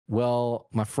Well,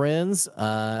 my friends,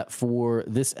 for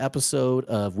this episode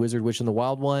of Wizard, Witch, and the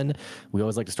Wild One, we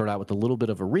always like to start out with a little bit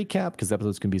of a recap because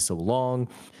episodes can be so long.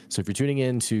 So if you're tuning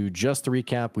in to just the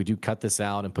recap, we do cut this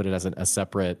out and put it as a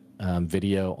separate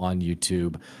video on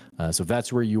YouTube. So if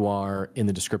that's where you are, in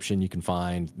the description, you can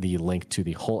find the link to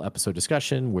the whole episode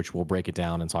discussion, which will break it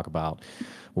down and talk about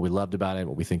what we loved about it,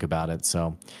 what we think about it.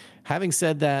 So having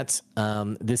said that,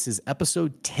 this is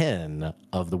episode 10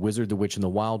 of The Wizard, the Witch, and the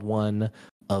Wild One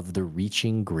of the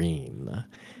Reaching Green.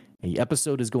 The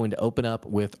episode is going to open up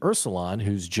with Ursulon,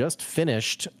 who's just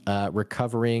finished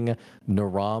recovering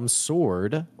Naram's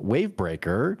sword,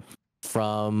 Wavebreaker,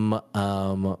 from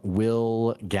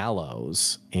Will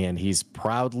Gallows. And he's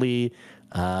proudly,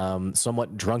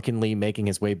 somewhat drunkenly making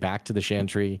his way back to the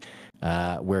Chantry,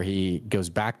 where he goes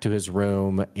back to his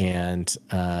room and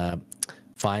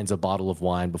finds a bottle of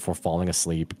wine before falling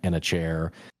asleep in a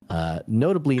chair.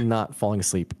 Notably not falling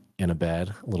asleep in a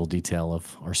bed, a little detail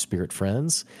of our spirit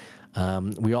friends.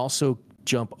 We also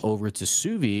jump over to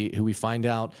Suvi, who we find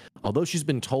out, although she's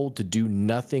been told to do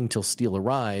nothing till Steel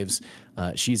arrives,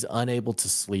 she's unable to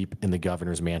sleep in the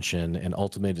governor's mansion and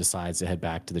ultimately decides to head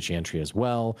back to the Chantry as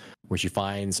well, where she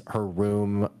finds her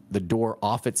room, the door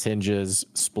off its hinges,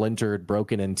 splintered,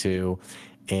 broken into,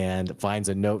 and finds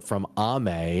a note from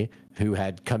Ame, who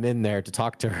had come in there to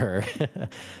talk to her,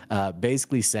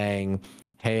 basically saying,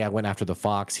 hey, I went after the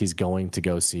fox. He's going to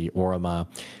go see Orima.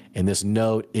 And this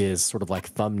note is sort of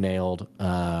like thumbnailed,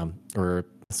 or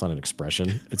it's not an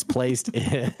expression. It's placed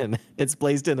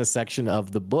in a section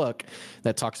of the book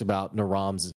that talks about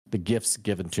the gifts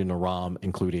given to Naram,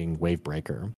 including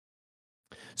Wavebreaker.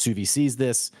 Suvi sees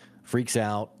this, freaks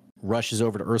out, rushes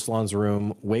over to Ursulon's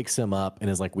room, wakes him up,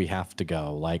 and is like, we have to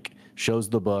go. Like, shows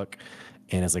the book.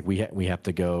 And it's like, we have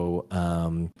to go.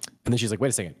 And then she's like, wait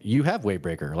a second, you have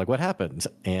Wavebreaker. Like, what happened?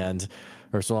 And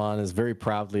Ursulon is very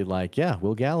proudly like, yeah,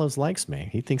 Will Gallows likes me.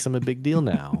 He thinks I'm a big deal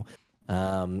now.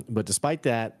 But despite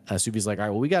that, Suvi's like, all right,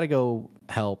 well, we got to go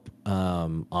help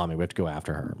Ame. We have to go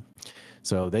after her.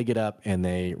 So they get up and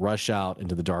they rush out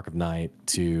into the dark of night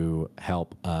to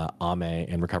help Ame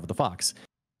and recover the fox.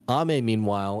 Ame,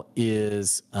 meanwhile,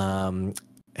 is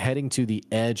heading to the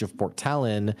edge of Port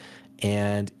Talon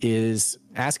and is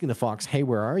asking the fox, hey,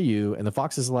 where are you? And the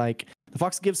fox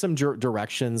gives some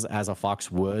directions as a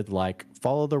fox would, like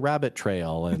follow the rabbit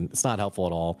trail. And it's not helpful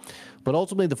at all. But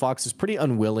ultimately, the fox is pretty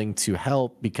unwilling to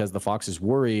help because the fox is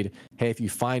worried, hey, if you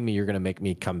find me, you're going to make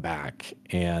me come back.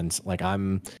 And like,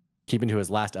 I'm keeping to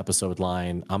his last episode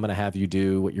line, I'm going to have you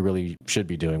do what you really should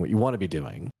be doing, what you want to be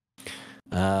doing.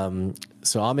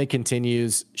 So Ame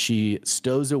continues. She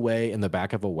stows away in the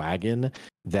back of a wagon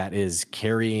that is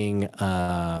carrying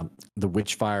the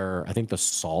witchfire, I think the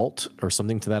salt or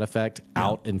something to that effect,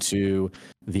 out into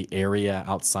the area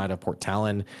outside of Port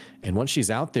Talon. And once she's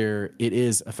out there, it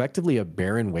is effectively a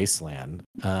barren wasteland.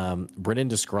 Brennan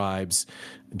describes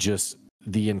just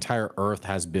the entire earth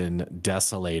has been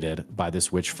desolated by this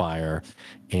witchfire,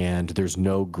 and there's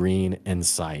no green in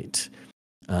sight.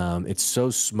 It's so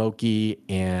smoky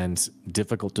and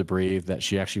difficult to breathe that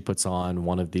she actually puts on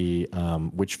one of the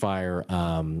witchfire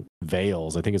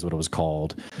veils, I think is what it was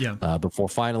called, before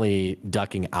finally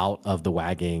ducking out of the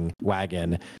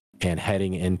wagon and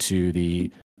heading into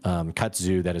the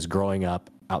kudzu that is growing up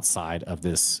outside of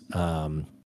this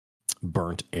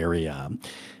burnt area.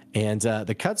 And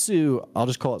the kudzu, I'll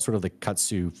just call it sort of the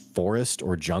kudzu forest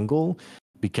or jungle,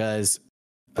 because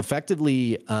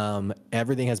effectively,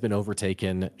 everything has been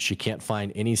overtaken. She can't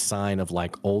find any sign of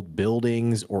like old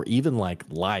buildings or even like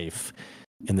life,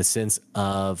 in the sense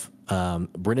of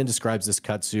Brennan describes this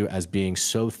kudzu as being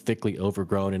so thickly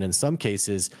overgrown and in some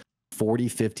cases 40,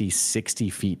 50, 60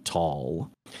 feet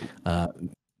tall.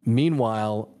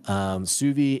 Meanwhile,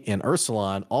 Suvi and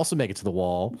Ursulon also make it to the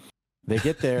wall. They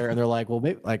get there and they're like, well,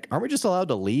 maybe, like, aren't we just allowed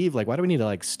to leave? Like, why do we need to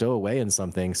like stow away in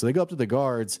something? So they go up to the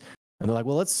guards. And they're like,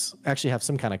 well, let's actually have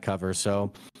some kind of cover.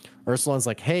 So Ursulon's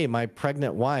like, hey, my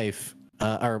pregnant wife,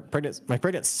 my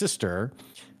pregnant sister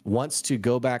wants to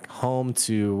go back home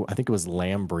to, I think it was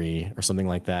Lambry or something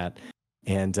like that,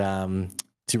 and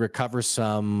to recover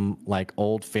some like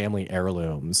old family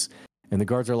heirlooms. And the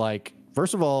guards are like,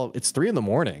 first of all, it's 3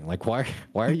 a.m. Like, why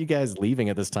are you guys leaving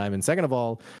at this time? And second of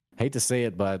all, I hate to say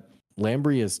it, but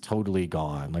Lambry is totally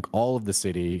gone. Like, all of the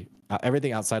city,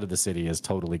 everything outside of the city is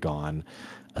totally gone.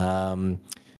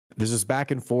 There's this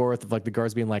back and forth of like the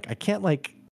guards being like, I can't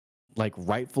like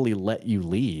rightfully let you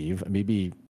leave. I mean, it'd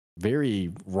be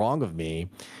very wrong of me.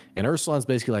 And Ursulon's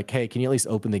basically like, hey, can you at least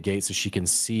open the gate so she can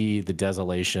see the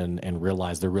desolation and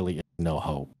realize there really is no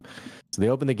hope? So they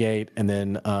open the gate, and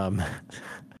then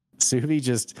Suvi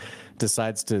just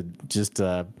decides to just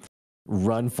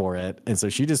run for it. And so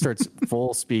she just starts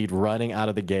full speed running out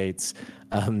of the gates.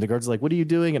 The guards are like, what are you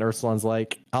doing? And Ursulan's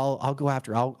like, I'll go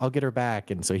after her. I'll get her back.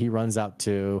 And so he runs out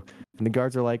too. And the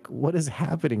guards are like, what is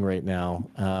happening right now?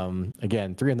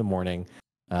 Again, 3 a.m.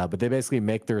 But they basically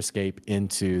make their escape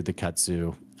into the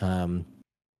Katsu.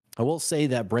 I will say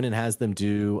that Brennan has them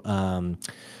do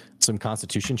some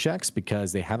constitution checks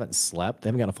because they haven't slept. They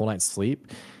haven't got a full night's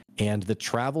sleep. And the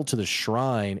travel to the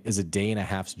shrine is a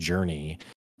 1.5 day journey.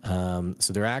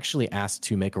 So they're actually asked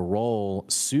to make a roll.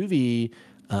 Suvi,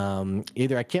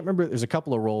 either, I can't remember, there's a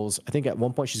couple of rolls. I think at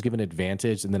one point she's given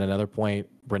advantage, and then another point,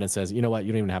 Brennan says, you know what,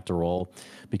 you don't even have to roll,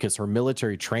 because her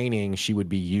military training, she would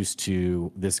be used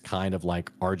to this kind of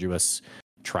like arduous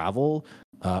travel.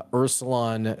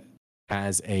 Ursulan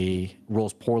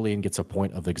rolls poorly and gets a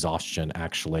point of exhaustion,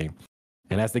 actually.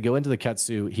 And as they go into the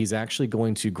Katsu, he's actually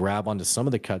going to grab onto some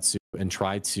of the Katsu and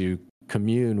try to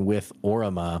commune with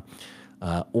Orima.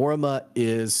 Orima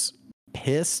is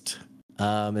pissed,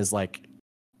 is like,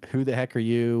 who the heck are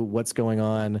you? What's going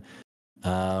on?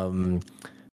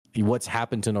 What's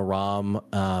happened to Naram?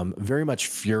 Very much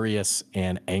furious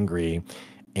and angry.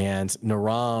 And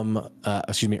Ursulan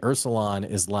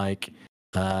is like,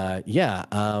 I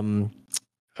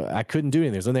couldn't do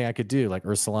anything. There's nothing I could do. Like,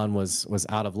 Ursulan was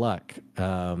out of luck.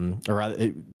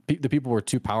 The people were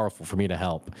too powerful for me to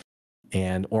help.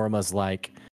 And Orima's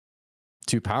like,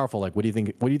 too powerful. Like, what do you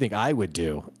think I would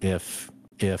do if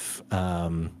I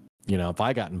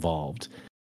got involved?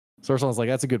 So Ursulan's like,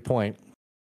 that's a good point.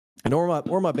 And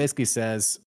Orima basically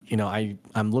says,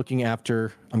 I'm going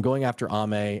after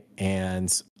Ame,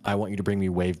 and I want you to bring me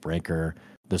Wavebreaker,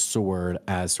 the sword,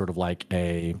 as sort of like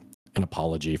an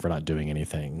apology for not doing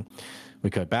anything. We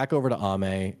cut back over to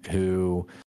Ame, who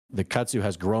the Katsu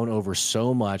has grown over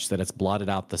so much that it's blotted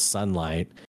out the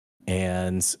sunlight.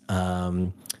 And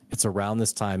it's around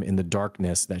this time in the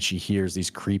darkness that she hears these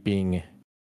creatures,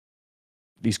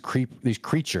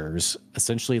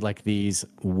 essentially like these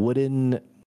wooden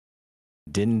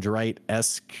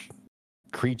dendrite-esque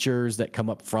creatures that come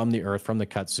up from the earth, from the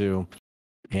Katsu.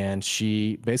 And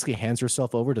she basically hands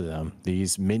herself over to them,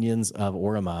 these minions of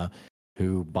Orima,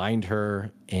 who bind her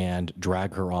and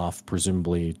drag her off,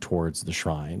 presumably towards the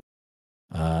shrine.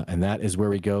 And that is where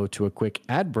we go to a quick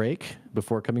ad break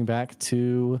before coming back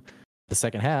to the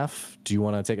second half. Do you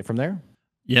want to take it from there?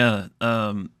 Yeah.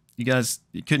 You guys,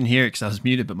 you couldn't hear it because I was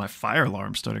muted, but my fire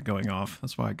alarm started going off.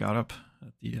 That's why I got up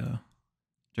at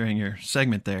during your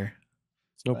segment there.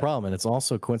 It's no problem. And it's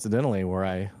also coincidentally where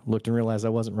I looked and realized I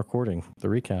wasn't recording the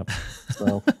recap.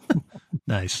 So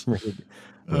nice. Really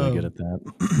good at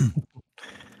that.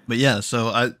 But yeah,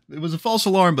 so it was a false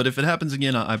alarm, but if it happens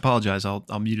again, I apologize. I'll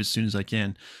mute as soon as I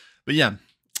can. But yeah,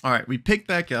 all right, we pick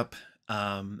back up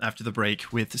after the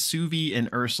break with Suvi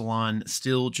and Ursulan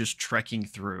still just trekking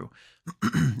through.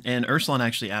 And Ursulan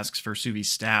actually asks for Suvi's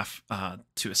staff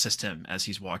to assist him as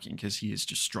he's walking because he is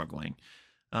just struggling.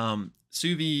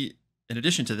 Suvi, in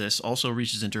addition to this, also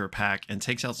reaches into her pack and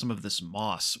takes out some of this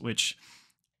moss, which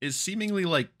is seemingly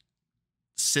like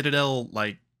Citadel,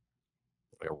 like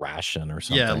a ration or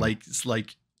something. Yeah, it's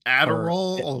like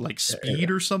Adderall or like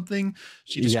speed or something.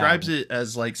 She describes it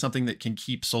as like something that can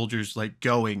keep soldiers like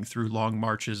going through long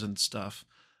marches and stuff.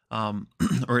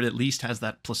 Or it at least has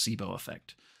that placebo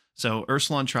effect. So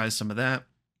Ursulan tries some of that.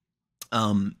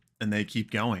 And they keep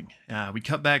going. We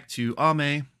cut back to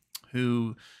Ame,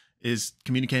 who is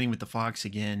communicating with the fox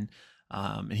again.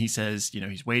 And he says,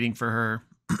 he's waiting for her.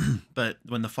 But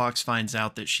when the fox finds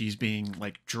out that she's being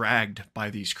like dragged by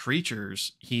these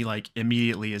creatures, he like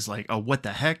immediately is like, oh, what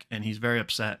the heck? And he's very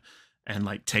upset and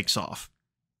like takes off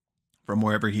from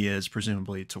wherever he is,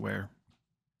 presumably to where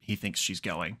he thinks she's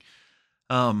going.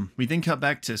 We then cut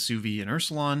back to Suvi and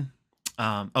Ursulan.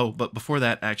 But before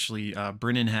that, actually,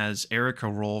 Brennan has Erika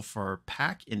roll for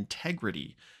pack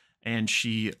integrity, and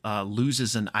she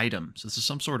loses an item. So this is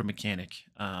some sort of mechanic.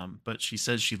 But she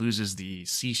says she loses the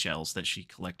seashells that she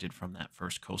collected from that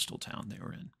first coastal town they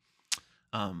were in.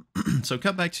 So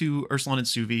cut back to Ursulan and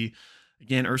Suvi.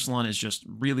 Again, Ursulan is just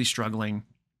really struggling.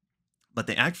 But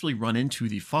they actually run into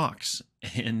the fox.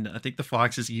 And I think the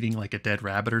fox is eating like a dead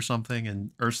rabbit or something. And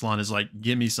Ursulan is like,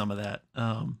 give me some of that.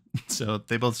 So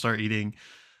they both start eating.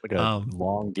 Like a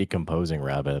long decomposing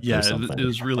rabbit. Yeah, or something. It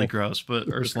was really gross, but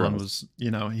Ursulan was,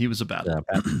 he was about it.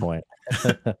 At the point.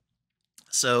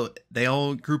 So they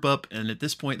all group up, and at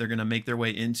this point, they're going to make their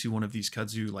way into one of these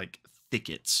kudzu like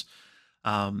thickets.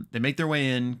 They make their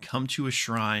way in, come to a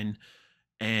shrine,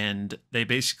 and they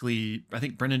basically, I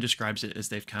think Brennan describes it as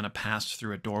they've kind of passed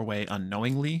through a doorway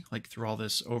unknowingly, like through all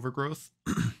this overgrowth.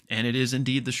 And it is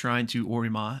indeed the shrine to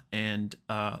Orima, and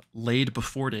laid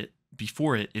before it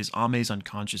before it is Ame's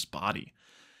unconscious body.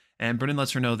 And Brennan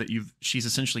lets her know that she's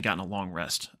essentially gotten a long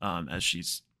rest as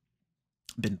she's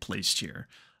been placed here.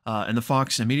 And the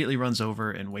fox immediately runs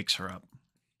over and wakes her up.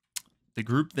 The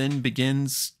group then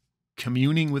begins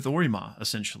communing with Orima,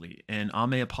 essentially, and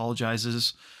Ame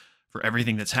apologizes for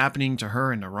everything that's happening to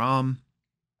her and Naram.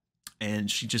 And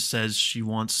she just says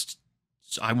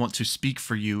I want to speak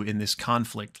for you in this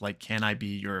conflict. Like, can I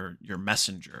be your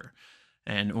messenger?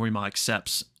 And Orima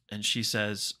accepts. And she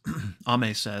says,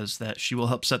 Ame says that she will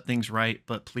help set things right,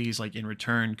 but please, like, in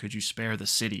return, could you spare the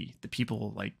city? The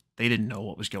people, like, they didn't know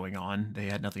what was going on. They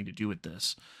had nothing to do with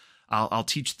this. I'll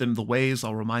teach them the ways.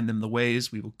 I'll remind them the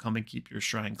ways. We will come and keep your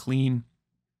shrine clean.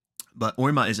 But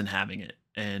Orima isn't having it.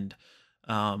 And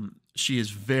she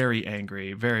is very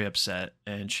angry, very upset.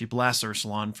 And she blasts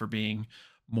Ursulon for being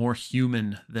more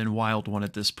human than Wild One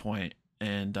at this point.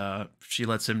 And she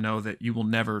lets him know that you will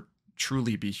never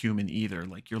truly be human either.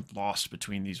 Like, you're lost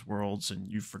between these worlds and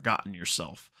you've forgotten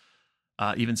yourself.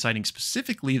 Even citing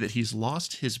specifically that he's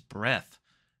lost his breath.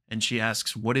 And she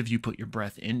asks, what have you put your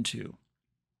breath into?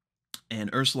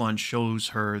 And Ursulon shows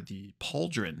her the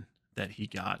pauldron that he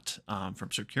got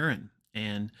from Sir Curran.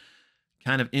 And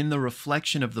kind of in the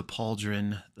reflection of the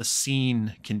pauldron, the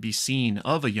scene can be seen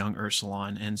of a young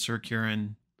Ursulon and Sir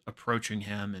Curran approaching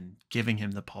him and giving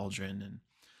him the pauldron. And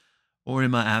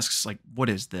Orima asks, like, what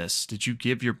is this? Did you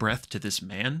give your breath to this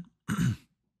man?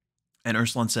 And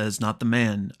Ursulon says, not the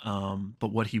man,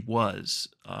 but what he was,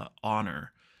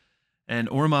 honor. And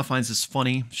Orima finds this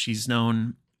funny. She's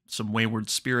known some wayward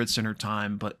spirits in her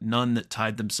time, but none that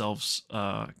tied themselves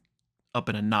up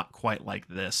in a knot quite like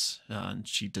this. And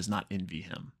she does not envy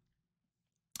him.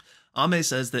 Ame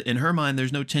says that in her mind,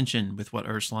 there's no tension with what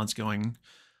Ursulon's going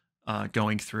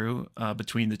through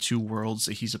between the two worlds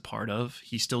that he's a part of.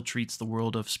 He still treats the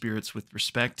world of spirits with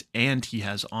respect, and he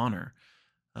has honor.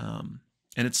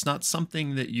 And it's not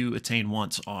something that you attain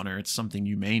once, honor. It's something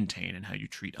you maintain in how you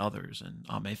treat others. And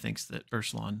Ame thinks that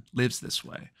Ursulon lives this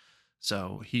way.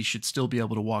 So he should still be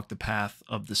able to walk the path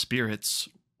of the spirits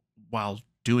while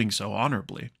doing so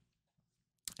honorably.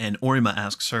 And Orima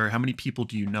asks her, how many people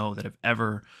do you know that have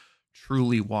ever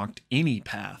truly walked any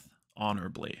path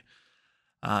honorably?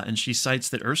 And she cites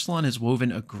that Ursulon has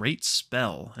woven a great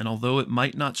spell, and although it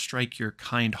might not strike your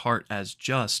kind heart as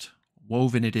just,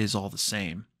 woven it is all the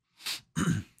same.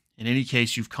 In any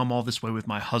case, you've come all this way with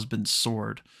my husband's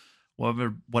sword.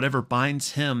 Whatever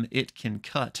binds him, it can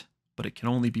cut, but it can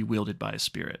only be wielded by a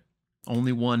spirit.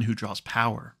 Only one who draws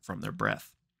power from their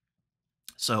breath.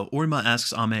 So Orima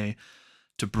asks Ame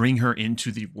to bring her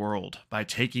into the world by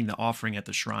taking the offering at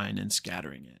the shrine and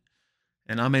scattering it.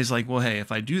 And Ame's like, well, hey,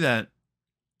 if I do that,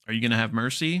 are you going to have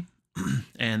mercy?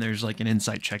 And there's like an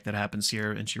insight check that happens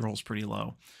here, and she rolls pretty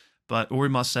low. But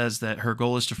Orima says that her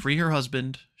goal is to free her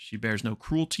husband. She bears no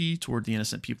cruelty toward the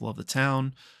innocent people of the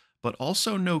town, but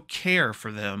also no care for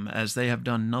them, as they have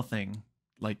done nothing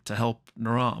like to help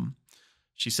Naram.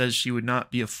 She says she would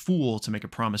not be a fool to make a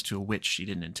promise to a witch she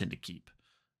didn't intend to keep.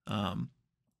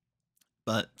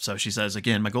 But so she says,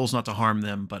 again, my goal is not to harm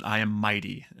them, but I am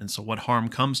mighty. And so what harm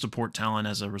comes to Port Talon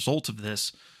as a result of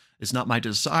this is not my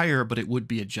desire, but it would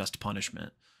be a just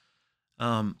punishment.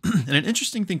 And an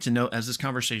interesting thing to note as this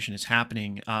conversation is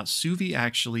happening, Suvi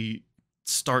actually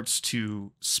starts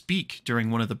to speak during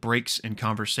one of the breaks in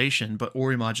conversation, but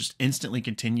Orima just instantly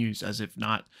continues as if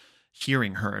not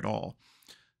hearing her at all.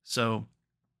 So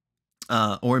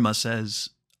Orima says,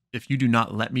 if you do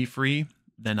not let me free,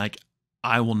 then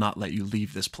I will not let you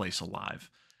leave this place alive.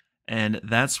 And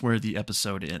that's where the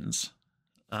episode ends.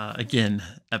 Again,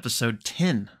 episode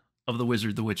 10 of The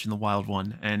Wizard, the Witch, and the Wild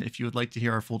One. And if you would like to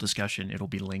hear our full discussion, it'll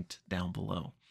be linked down below.